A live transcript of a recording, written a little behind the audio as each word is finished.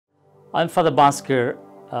I'm Father Bhaskar,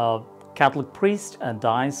 a Catholic priest at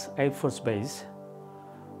Dyess Air Force Base.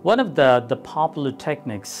 One of the popular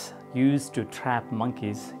techniques used to trap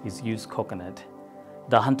monkeys is use coconut.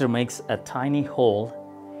 The hunter makes a tiny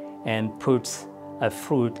hole and puts a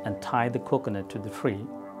fruit and tie the coconut to the tree.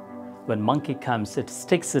 When monkey comes, it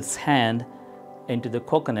sticks its hand into the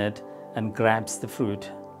coconut and grabs the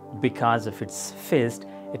fruit. Because of its fist,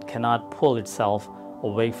 it cannot pull itself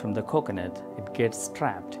away from the coconut. It gets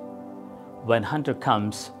trapped. When hunter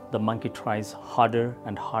comes, the monkey tries harder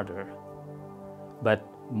and harder, but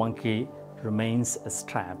monkey remains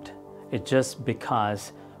trapped. It's just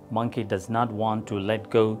because monkey does not want to let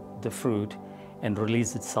go the fruit and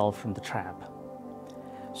release itself from the trap.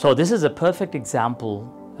 So this is a perfect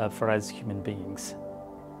example for us human beings,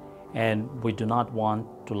 and we do not want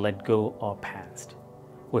to let go our past.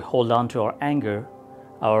 We hold on to our anger,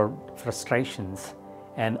 our frustrations,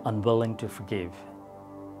 and unwilling to forgive.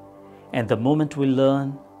 And the moment we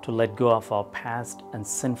learn to let go of our past and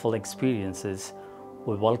sinful experiences,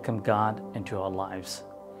 we welcome God into our lives,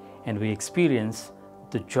 and we experience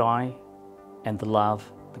the joy and the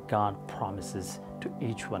love that God promises to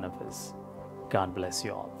each one of us. God bless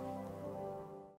you all.